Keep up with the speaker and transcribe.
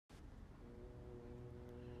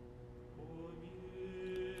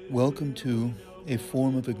Welcome to A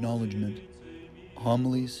Form of Acknowledgement,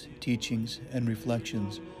 Homilies, Teachings, and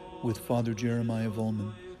Reflections with Father Jeremiah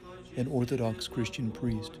Volman, an Orthodox Christian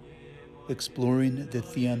priest, exploring the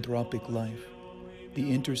theanthropic life,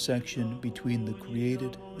 the intersection between the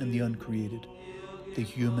created and the uncreated, the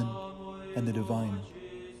human and the divine.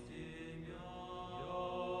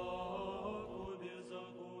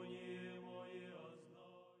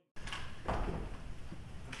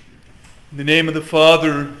 In the name of the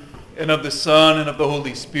Father, and of the Son, and of the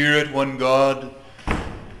Holy Spirit, one God.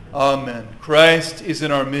 Amen. Christ is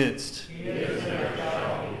in our midst. He is in our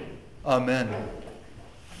shouting. Amen.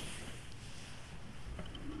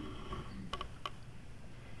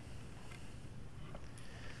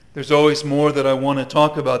 There's always more that I want to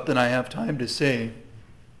talk about than I have time to say.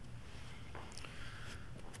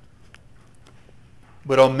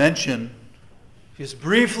 But I'll just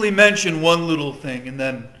briefly mention one little thing and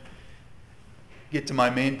then get to my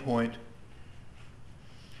main point.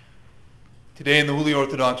 Today in the Holy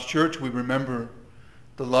Orthodox Church, we remember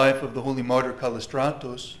the life of the Holy Martyr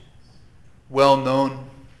Callistratos, well-known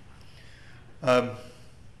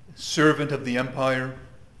servant of the empire,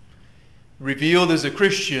 revealed as a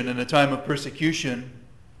Christian in a time of persecution,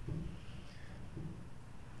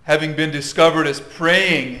 having been discovered as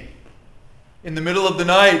praying in the middle of the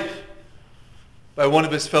night by one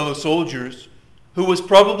of his fellow soldiers, who was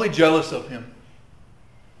probably jealous of him.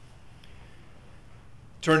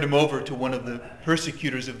 Turned him over to one of the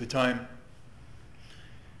persecutors of the time.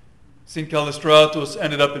 St. Callistratos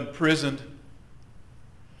ended up imprisoned.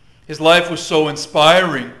 His life was so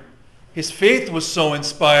inspiring, his faith was so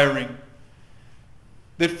inspiring,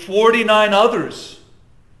 that 49 others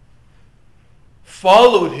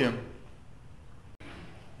followed him.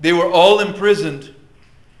 They were all imprisoned,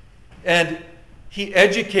 and he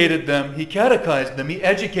educated them, he catechized them, he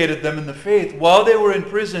educated them in the faith while they were in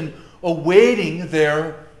prison, awaiting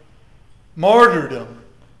their martyrdom.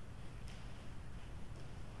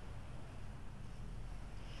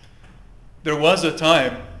 There was a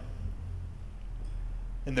time,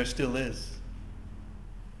 and there still is,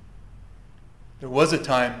 there was a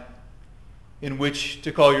time in which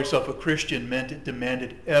to call yourself a Christian meant it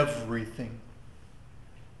demanded everything.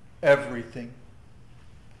 Everything.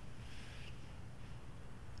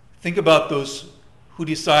 Think about those who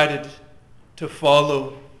decided to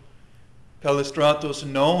follow Callistratos,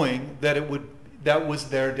 knowing that was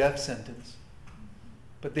their death sentence.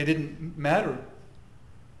 But they didn't matter.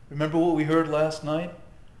 Remember what we heard last night?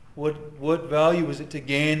 What value is it to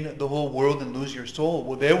gain the whole world and lose your soul?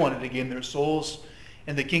 Well, they wanted to gain their souls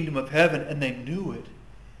in the kingdom of heaven, and they knew it,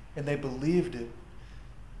 and they believed it.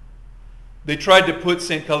 They tried to put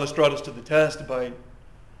St. Callistratos to the test by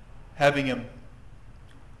having him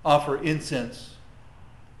offer incense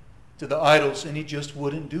to the idols, and he just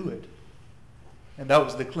wouldn't do it. And that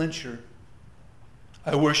was the clincher.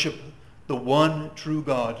 I worship the one true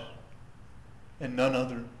God and none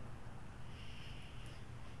other.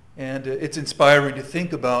 And it's inspiring to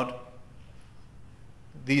think about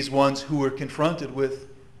these ones who were confronted with,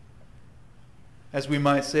 as we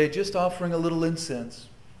might say, just offering a little incense.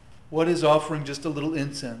 What is offering just a little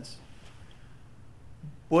incense?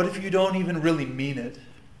 What if you don't even really mean it?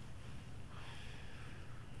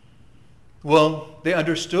 Well, they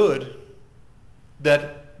understood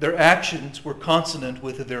that their actions were consonant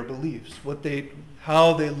with their beliefs.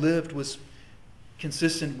 How they lived was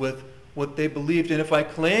consistent with what they believed. And if I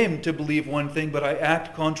claim to believe one thing, but I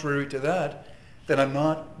act contrary to that, then I'm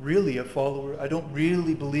not really a follower. I don't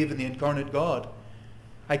really believe in the incarnate God.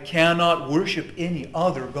 I cannot worship any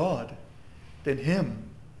other God than Him.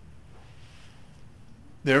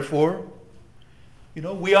 Therefore,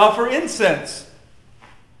 we offer incense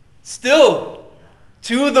still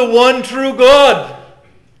to the one true God.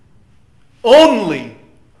 Only.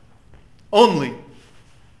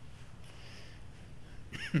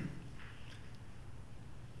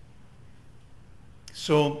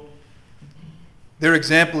 So, their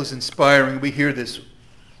example is inspiring. We hear this.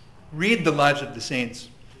 Read the lives of the saints.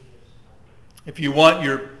 If you want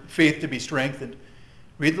your faith to be strengthened,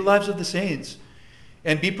 read the lives of the saints.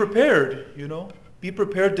 And be prepared, Be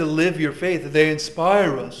prepared to live your faith. They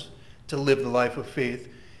inspire us to live the life of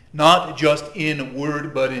faith, not just in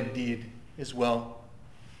word, but in deed as well.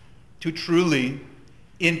 To truly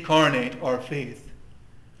incarnate our faith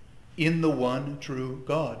in the one true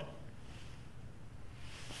God.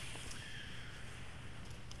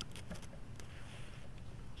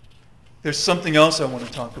 There's something else I want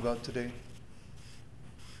to talk about today.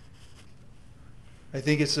 I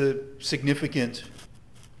think it's a significant,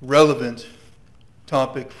 relevant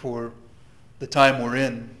topic for the time we're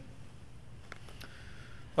in.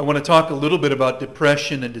 I want to talk a little bit about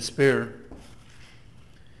depression and despair,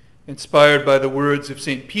 inspired by the words of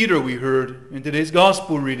St. Peter we heard in today's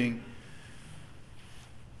gospel reading.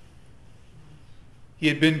 He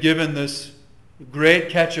had been given this great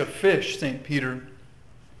catch of fish, St. Peter,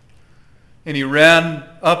 and he ran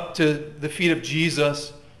up to the feet of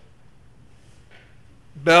Jesus,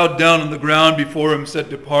 bowed down on the ground before him, said,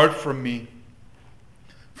 "Depart from me,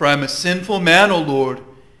 for I am a sinful man, O Lord.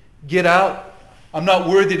 Get out. I'm not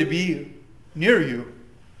worthy to be near you.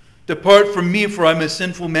 Depart from me, for I'm a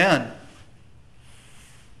sinful man."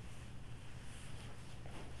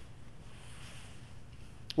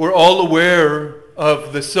 We're all aware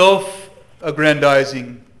of the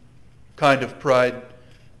self-aggrandizing kind of pride,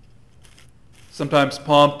 sometimes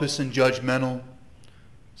pompous and judgmental,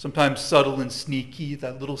 sometimes subtle and sneaky,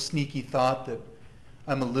 that little sneaky thought that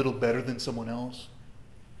I'm a little better than someone else.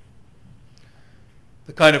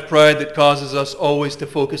 The kind of pride that causes us always to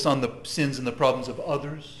focus on the sins and the problems of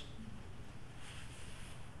others.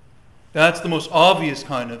 That's the most obvious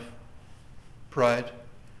kind of pride.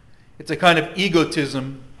 It's a kind of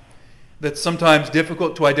egotism that's sometimes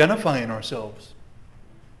difficult to identify in ourselves.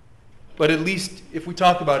 But at least if we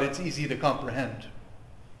talk about it, it's easy to comprehend.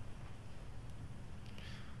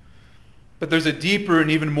 But there's a deeper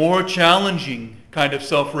and even more challenging kind of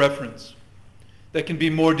self-reference that can be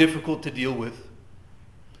more difficult to deal with.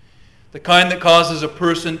 The kind that causes a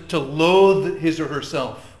person to loathe his or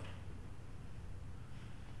herself,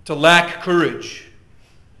 to lack courage,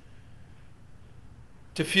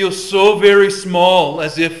 to feel so very small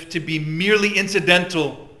as if to be merely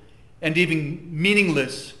incidental and even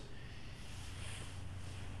meaningless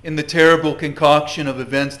in the terrible concoction of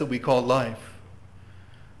events that we call life.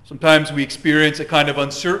 Sometimes we experience a kind of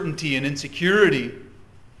uncertainty and insecurity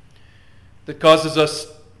that causes us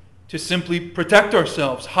to simply protect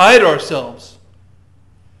ourselves, hide ourselves,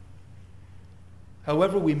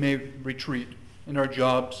 however we may retreat in our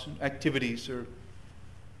jobs, activities, or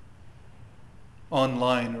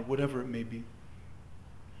online, or whatever it may be.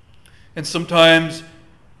 And sometimes,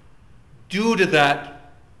 due to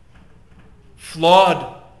that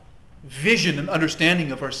flawed vision and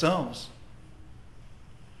understanding of ourselves,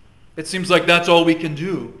 it seems like that's all we can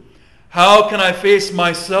do. How can I face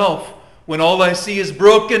myself when all I see is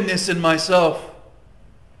brokenness in myself?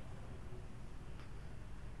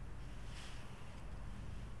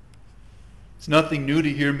 It's nothing new to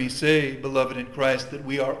hear me say, beloved in Christ, that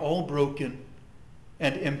we are all broken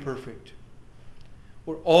and imperfect.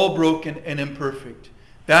 We're all broken and imperfect.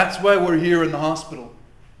 That's why we're here in the hospital.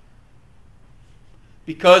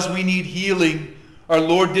 Because we need healing. Our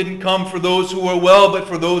Lord didn't come for those who are well, but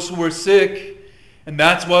for those who are sick. And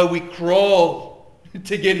that's why we crawl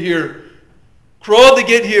to get here. Crawl to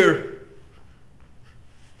get here.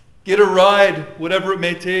 Get a ride, whatever it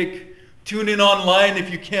may take. Tune in online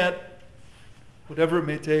if you can't. Whatever it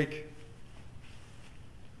may take.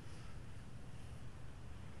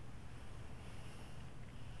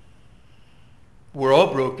 We're all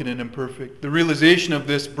broken and imperfect. The realization of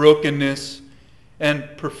this brokenness and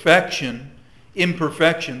imperfection,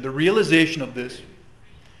 the realization of this,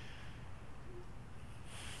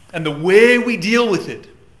 and the way we deal with it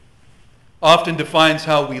often defines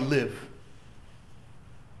how we live.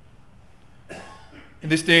 In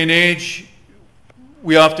this day and age,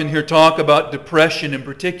 we often hear talk about depression in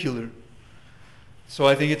particular. So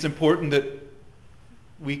I think it's important that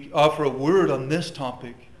we offer a word on this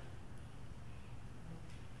topic.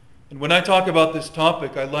 And when I talk about this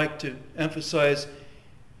topic, I like to emphasize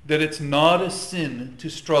that it's not a sin to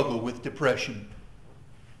struggle with depression.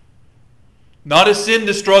 Not a sin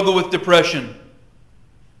to struggle with depression.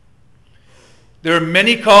 There are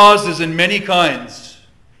many causes and many kinds.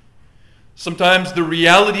 Sometimes the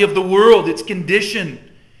reality of the world, its condition,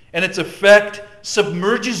 and its effect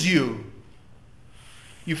submerges you.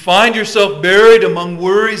 You find yourself buried among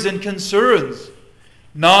worries and concerns,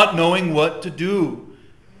 not knowing what to do.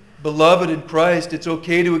 Beloved in Christ, it's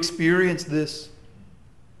okay to experience this.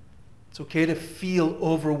 It's okay to feel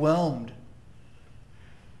overwhelmed.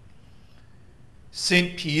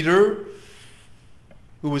 St. Peter,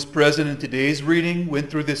 who was present in today's reading,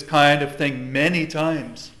 went through this kind of thing many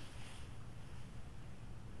times.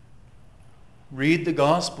 Read the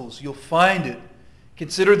Gospels. You'll find it.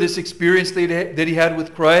 Consider this experience that he had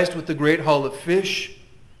with Christ with the great haul of fish.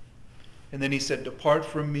 And then he said, "Depart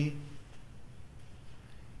from me."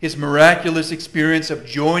 His miraculous experience of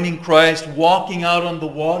joining Christ, walking out on the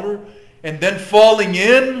water, and then falling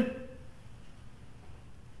in.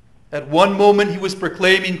 At one moment he was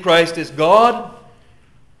proclaiming Christ as God.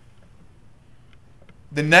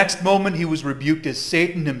 The next moment he was rebuked as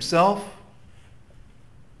Satan himself.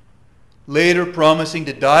 later promising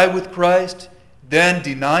to die with Christ, then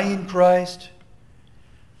denying Christ,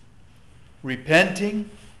 repenting,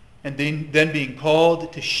 and then being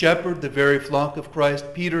called to shepherd the very flock of Christ.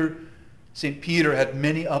 St. Peter had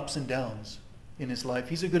many ups and downs in his life.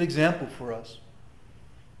 He's a good example for us.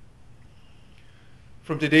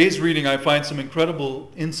 From today's reading, I find some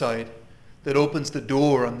incredible insight that opens the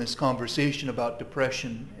door on this conversation about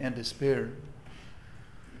depression and despair.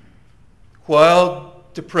 While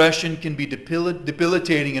depression can be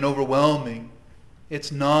debilitating and overwhelming,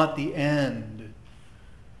 it's not the end.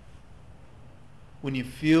 When you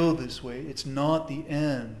feel this way, it's not the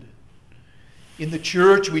end. In the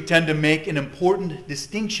church, we tend to make an important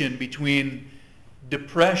distinction between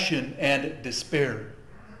depression and despair.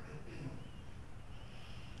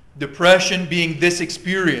 Depression being this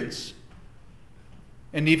experience,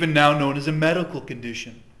 and even now known as a medical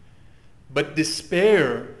condition. But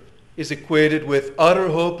despair is equated with utter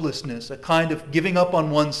hopelessness, a kind of giving up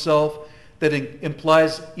on oneself that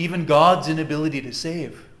implies even God's inability to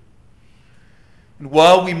save. And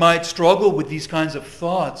while we might struggle with these kinds of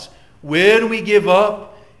thoughts, when we give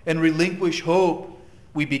up and relinquish hope,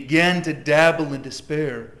 we begin to dabble in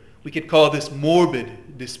despair. We could call this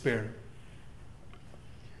morbid despair.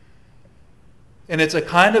 And this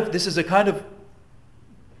is a kind of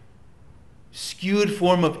skewed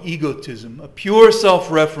form of egotism, a pure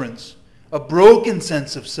self-reference, a broken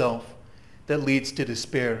sense of self that leads to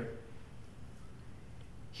despair.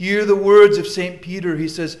 Hear the words of St. Peter. He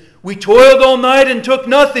says, "We toiled all night and took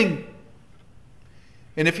nothing."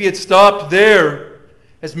 And if he had stopped there,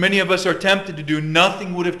 as many of us are tempted to do,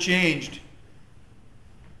 nothing would have changed.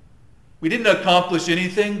 We didn't accomplish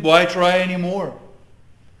anything. Why try anymore?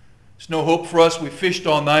 There's no hope for us. We fished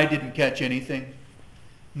all night, didn't catch anything.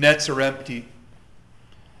 Nets are empty.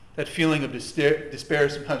 That feeling of despair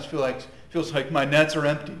sometimes feels like my nets are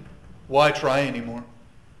empty. Why try anymore?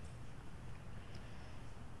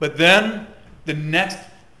 But then, the next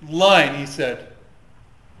line he said,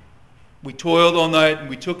 "We toiled all night and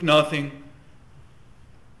we took nothing,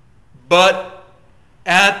 but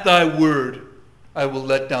at thy word I will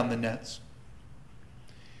let down the nets."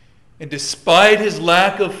 And despite his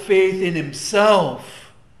lack of faith in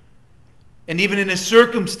himself, and even in his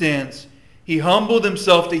circumstance, he humbled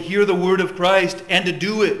himself to hear the word of Christ and to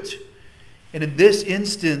do it. And in this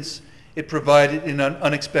instance, it provided an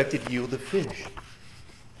unexpected yield of fish.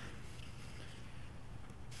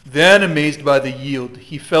 Then, amazed by the yield,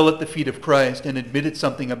 he fell at the feet of Christ and admitted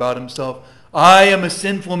something about himself. "I am a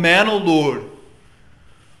sinful man, O Lord."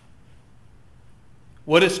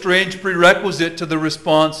 What a strange prerequisite to the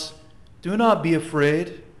response, "Do not be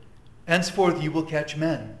afraid. Henceforth you will catch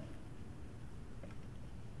men."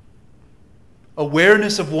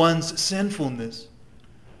 Awareness of one's sinfulness,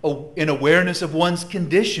 an awareness of one's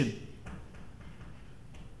condition.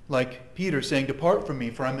 Like Peter saying, "Depart from me,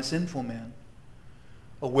 for I'm a sinful man."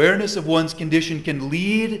 Awareness of one's condition can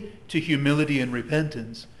lead to humility and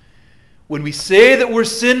repentance. When we say that we're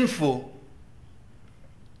sinful,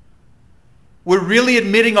 we're really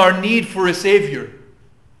admitting our need for a Savior.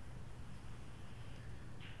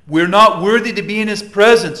 We're not worthy to be in His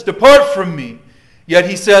presence. "Depart from me." Yet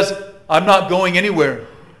He says, "I'm not going anywhere.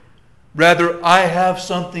 Rather, I have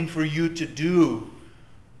something for you to do.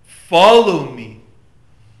 Follow me.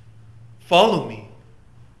 Follow me."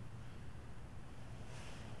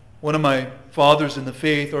 One of my fathers in the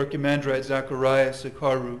faith, Archimandrite Zacharias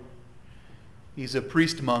Sakaru, he's a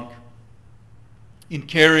priest monk. In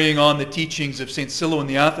carrying on the teachings of St. Silouan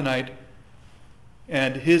the Athonite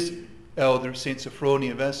and his elder, St.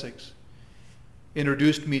 Sophronia of Essex,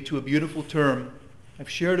 introduced me to a beautiful term. I've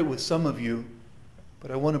shared it with some of you,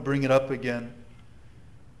 but I want to bring it up again.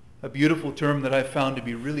 A beautiful term that I found to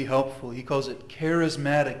be really helpful. He calls it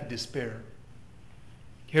charismatic despair.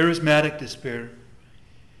 Charismatic despair.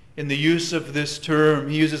 In the use of this term,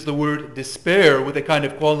 he uses the word despair with a kind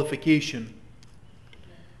of qualification.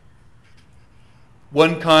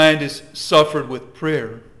 One kind is suffered with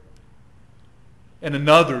prayer, and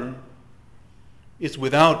another is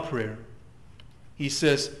without prayer. He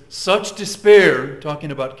says, such despair,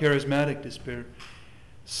 talking about charismatic despair,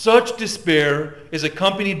 such despair is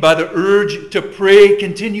accompanied by the urge to pray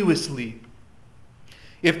continuously.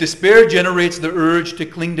 If despair generates the urge to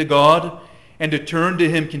cling to God and to turn to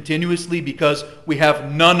Him continuously because we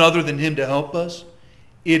have none other than Him to help us,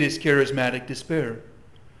 it is charismatic despair.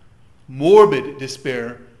 Morbid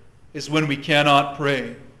despair is when we cannot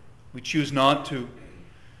pray. We choose not to.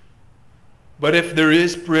 But if there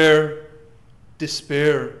is prayer,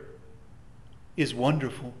 despair is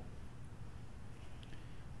wonderful.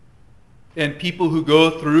 And people who go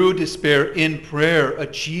through despair in prayer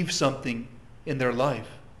achieve something in their life.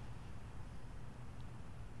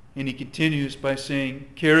 And he continues by saying,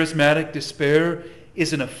 charismatic despair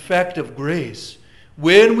is an effect of grace.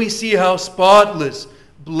 When we see how spotless,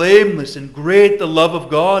 blameless, and great the love of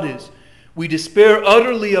God is, we despair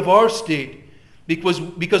utterly of our state because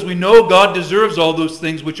we know God deserves all those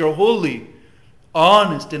things which are holy,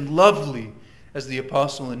 honest, and lovely, as the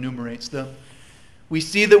apostle enumerates them. We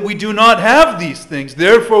see that we do not have these things,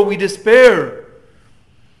 therefore we despair.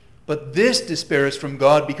 But this despair is from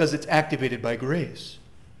God because it's activated by grace.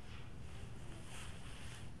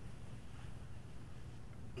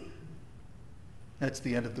 That's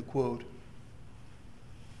the end of the quote.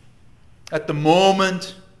 At the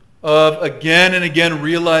moment of again and again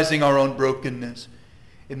realizing our own brokenness,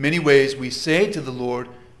 in many ways we say to the Lord,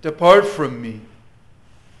 "Depart from me.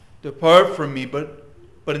 Depart from me." But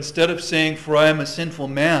instead of saying, "For I am a sinful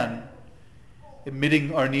man,"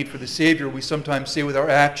 admitting our need for the Savior, we sometimes say with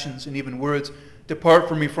our actions and even words, "Depart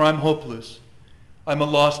from me, for I'm hopeless. I'm a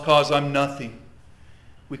lost cause. I'm nothing."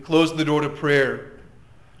 We close the door to prayer,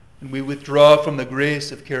 and we withdraw from the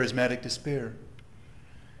grace of charismatic despair.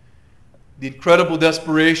 The incredible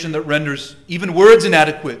desperation that renders even words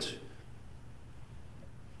inadequate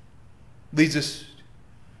leads us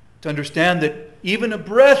to understand that even a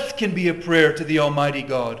breath can be a prayer to the Almighty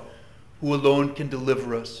God, who alone can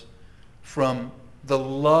deliver us from the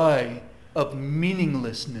lie of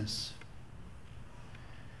meaninglessness.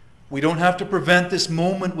 We don't have to prevent this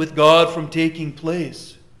moment with God from taking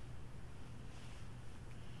place.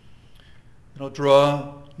 And I'll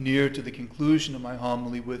draw near to the conclusion of my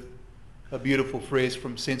homily with a beautiful phrase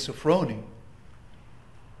from St. Sophrony.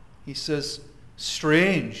 He says,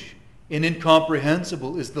 "Strange and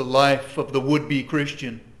incomprehensible is the life of the would-be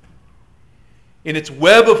Christian. In its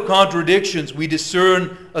web of contradictions, we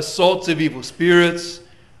discern assaults of evil spirits,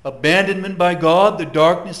 abandonment by God, the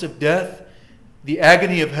darkness of death, the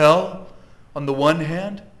agony of hell on the one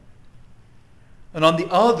hand, and on the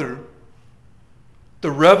other,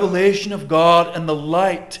 the revelation of God and the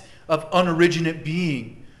light of unoriginate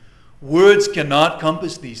being. Words cannot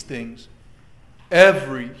compass these things.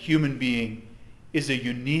 Every human being is a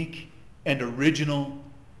unique and original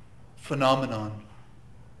phenomenon."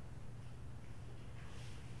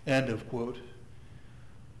 End of quote.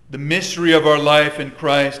 The mystery of our life in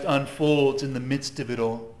Christ unfolds in the midst of it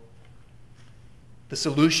all. The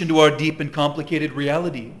solution to our deep and complicated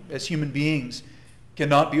reality as human beings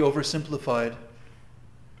cannot be oversimplified.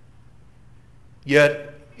 Yet,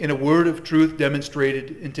 in a word of truth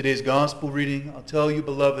demonstrated in today's gospel reading, I'll tell you,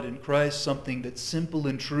 beloved in Christ, something that's simple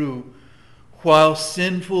and true. While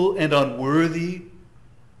sinful and unworthy,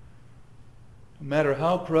 no matter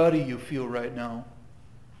how cruddy you feel right now,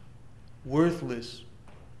 worthless,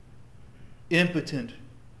 impotent,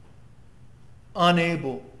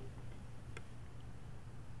 unable,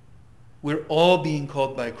 we're all being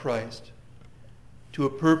called by Christ to a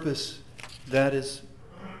purpose that is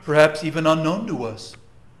perhaps even unknown to us.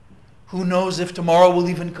 Who knows if tomorrow will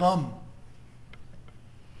even come?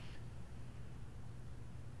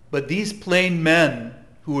 But these plain men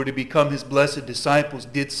who were to become his blessed disciples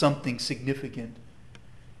did something significant.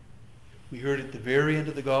 We heard at the very end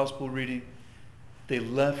of the gospel reading, they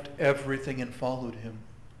left everything and followed him.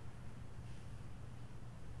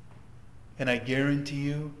 And I guarantee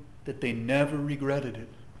you that they never regretted it.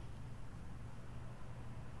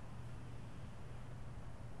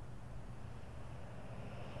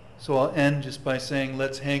 So I'll end just by saying,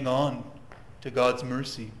 let's hang on to God's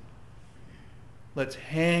mercy. Let's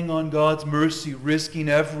hang on God's mercy, risking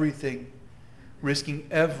everything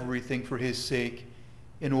for his sake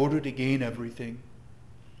in order to gain everything.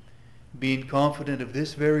 Being confident of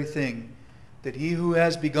this very thing, that he who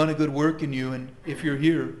has begun a good work in you, and if you're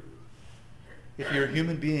here, if you're a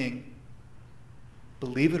human being,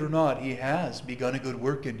 believe it or not, he has begun a good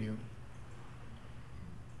work in you.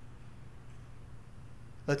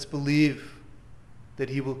 Let's believe that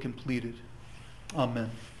he will complete it.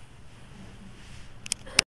 Amen.